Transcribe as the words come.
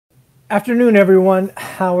Afternoon, everyone.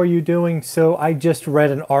 How are you doing? So, I just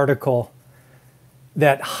read an article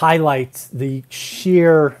that highlights the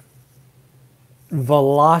sheer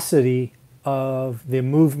velocity of the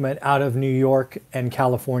movement out of New York and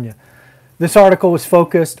California. This article was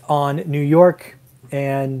focused on New York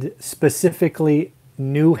and specifically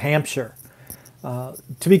New Hampshire.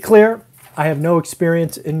 To be clear, I have no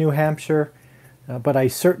experience in New Hampshire, but I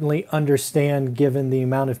certainly understand, given the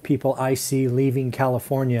amount of people I see leaving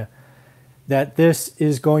California, that this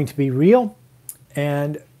is going to be real.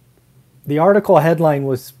 And the article headline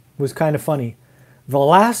was kind of funny. The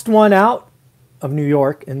last one out of New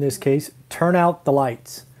York, in this case, turn out the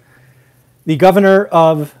lights. The governor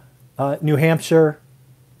of New Hampshire,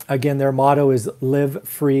 again, their motto is live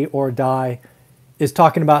free or die, is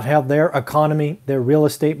talking about how their economy, their real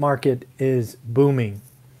estate market is booming.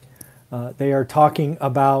 They are talking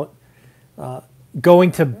about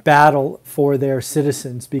going to battle for their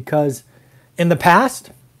citizens because in the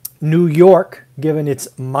past, New York, given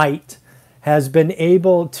its might, has been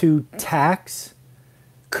able to tax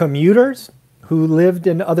commuters who lived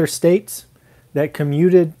in other states that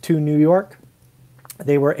commuted to New York.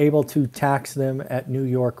 They were able to tax them at New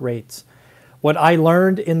York rates. What I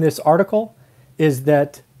learned in this article is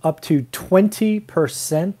that up to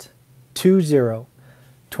 20%,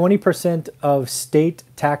 20% of state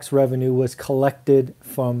tax revenue was collected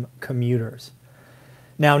from commuters.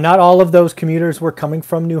 Now, not all of those commuters were coming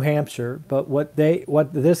from New Hampshire, but what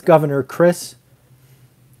this governor, Chris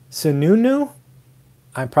Sununu,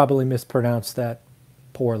 I probably mispronounced that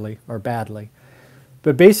poorly or badly,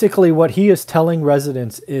 but basically what he is telling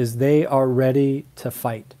residents is they are ready to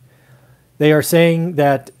fight. They are saying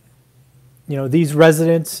that, these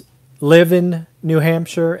residents live in New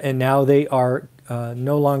Hampshire and now they are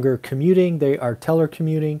no longer commuting, they are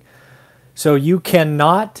telecommuting. So you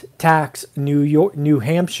cannot tax New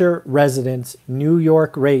Hampshire residents New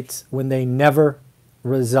York rates when they never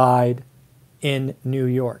reside in New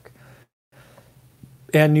York.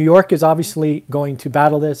 And New York is obviously going to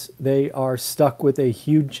battle this. They are stuck with a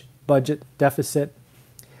huge budget deficit.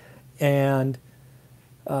 And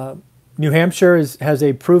New Hampshire has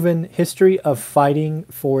a proven history of fighting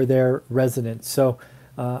for their residents. So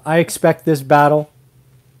I expect this battle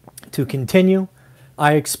to continue.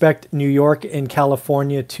 I expect New York and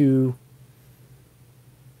California to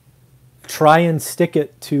try and stick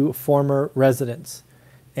it to former residents.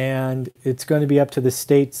 And it's going to be up to the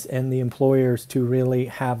states and the employers to really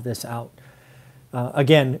have this out.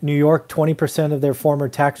 Again, New York, 20% of their former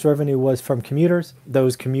tax revenue was from commuters.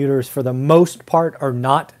 Those commuters, for the most part, are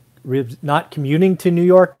not commuting to New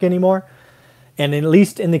York anymore. And at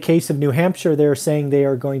least in the case of New Hampshire, they're saying they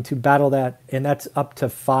are going to battle that, and that's up to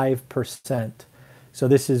 5%. So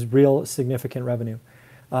this is real significant revenue.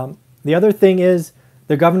 The other thing is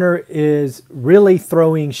the governor is really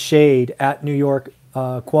throwing shade at New York,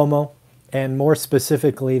 Cuomo, and more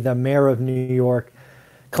specifically the mayor of New York,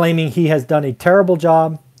 claiming he has done a terrible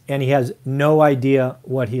job and he has no idea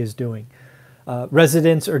what he is doing.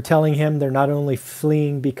 Residents are telling him they're not only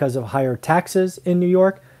fleeing because of higher taxes in New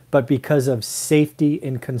York, but because of safety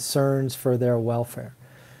and concerns for their welfare.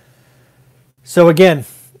 So again,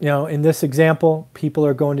 in this example, people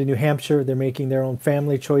are going to New Hampshire. They're making their own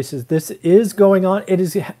family choices. This is going on. It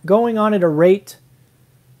is going on at a rate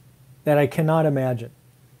that I cannot imagine.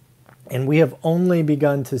 And we have only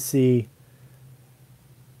begun to see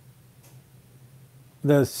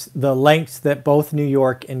the lengths that both New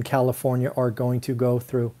York and California are going to go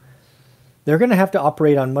through. They're going to have to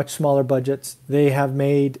operate on much smaller budgets. They have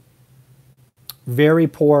made very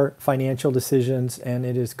poor financial decisions, and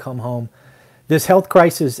it has come home. This health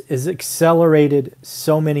crisis has accelerated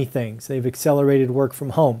so many things. They've accelerated work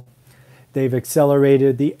from home. They've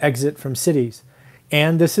accelerated the exit from cities.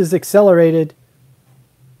 And this has accelerated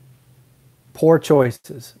poor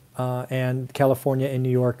choices. And California and New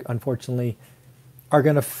York, unfortunately, are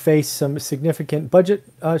going to face some significant budget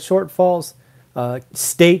shortfalls.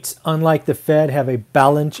 States, unlike the Fed, have a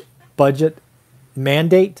balanced budget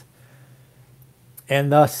mandate. And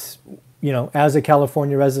thus, as a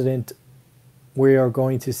California resident, we are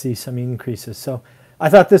going to see some increases. So I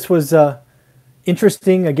thought this was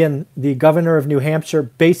interesting. Again, the governor of New Hampshire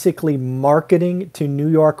basically marketing to New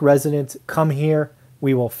York residents, come here,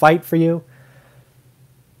 we will fight for you.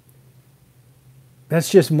 That's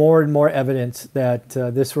just more and more evidence that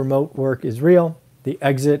this remote work is real. The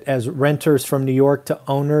exit as renters from New York to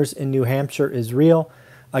owners in New Hampshire is real.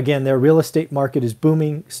 Again, their real estate market is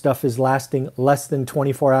booming. Stuff is lasting less than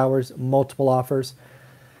 24 hours, multiple offers.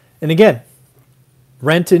 And again,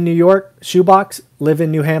 rent in New York, shoebox, live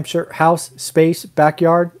in New Hampshire, house, space,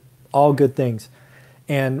 backyard, all good things.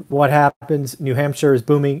 And what happens? New Hampshire is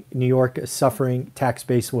booming, New York is suffering, tax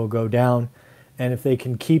base will go down. And if they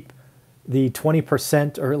can keep the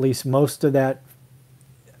 20% or at least most of that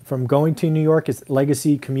from going to New York, as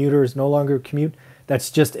legacy commuters no longer commute,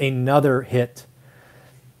 that's just another hit.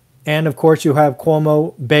 And of course, you have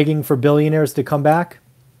Cuomo begging for billionaires to come back.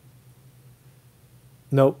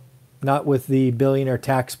 Nope, not with the billionaire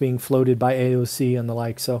tax being floated by AOC and the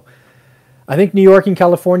like. So I think New York and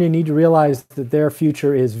California need to realize that their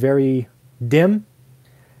future is very dim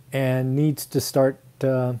and needs to start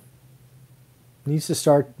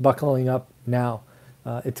buckling up now.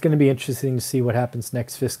 It's going to be interesting to see what happens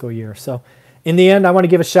next fiscal year. So in the end, I want to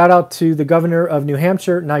give a shout out to the governor of New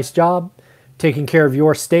Hampshire. Nice job taking care of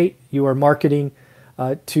your state. You are marketing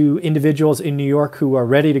to individuals in New York who are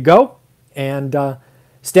ready to go, and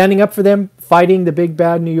standing up for them, fighting the big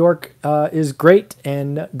bad New York is great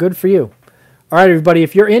and good for you. All right, everybody,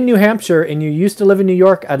 if you're in New Hampshire and you used to live in New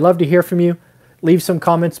York, I'd love to hear from you. Leave some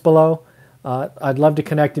comments below. I'd love to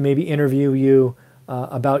connect and maybe interview you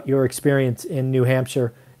about your experience in New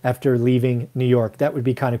Hampshire after leaving New York. That would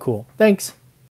be kind of cool. Thanks.